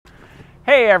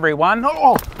Hey everyone,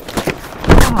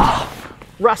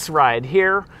 Russ Ride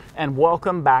here, and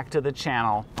welcome back to the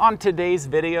channel. On today's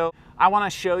video, I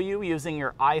want to show you using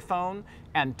your iPhone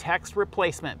and text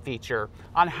replacement feature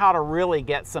on how to really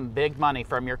get some big money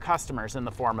from your customers in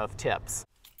the form of tips.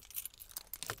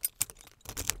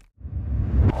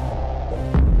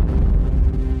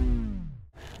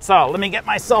 So let me get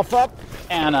myself up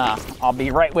and I'll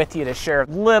be right with you to share a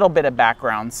little bit of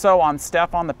background. So on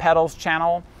Steph On The Pedal's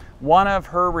channel, one of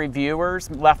her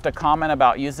reviewers left a comment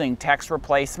about using text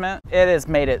replacement. It has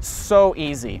made it so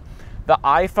easy. The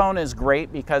iPhone is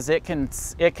great because it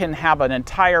can have an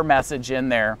entire message in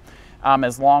there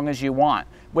as long as you want,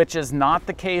 which is not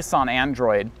the case on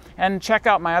Android. And check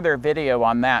out my other video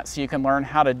on that so you can learn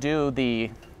how to do the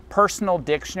personal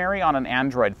dictionary on an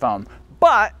Android phone.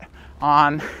 But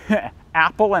on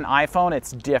Apple and iPhone,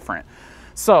 it's different.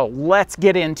 So let's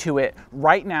get into it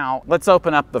right now. Let's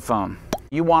open up the phone.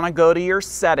 You want to go to your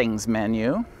settings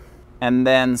menu and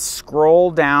then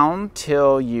scroll down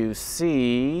till you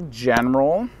see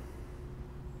General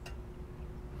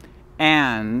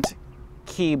and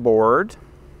Keyboard.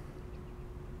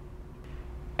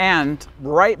 And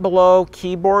right below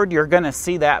Keyboard, you're going to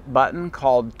see that button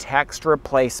called Text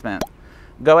Replacement.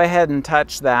 Go ahead and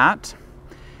touch that.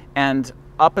 And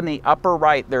up in the upper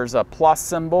right, there's a plus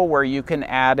symbol where you can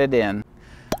add it in.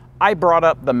 I brought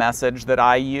up the message that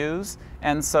I use,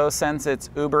 and so since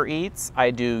it's Uber Eats, I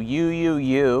do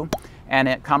you, and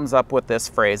it comes up with this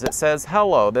phrase. It says,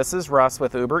 "Hello, this is Russ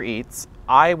with Uber Eats.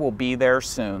 I will be there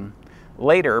soon.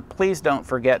 Later, please don't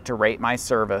forget to rate my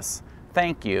service.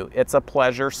 Thank you. It's a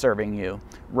pleasure serving you,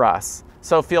 Russ."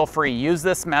 So feel free, use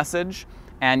this message,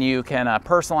 and you can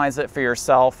personalize it for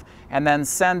yourself and then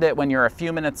send it when you're a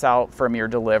few minutes out from your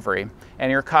delivery. And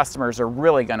your customers are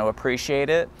really going to appreciate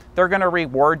it. They're going to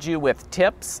reward you with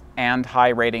tips and high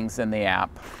ratings in the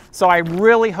app. So I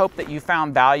really hope that you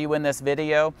found value in this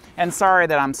video, and sorry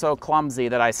that I'm so clumsy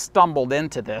that I stumbled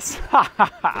into this.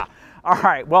 All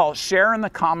right, well, share in the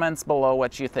comments below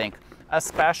what you think,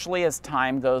 especially as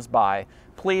time goes by.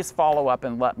 Please follow up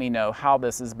and let me know how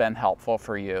this has been helpful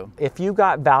for you. If you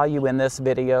got value in this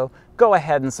video, go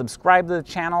ahead and subscribe to the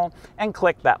channel and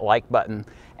click that like button.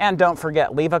 And don't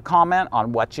forget, leave a comment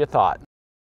on what you thought.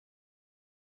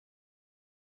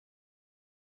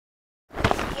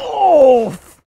 Oh!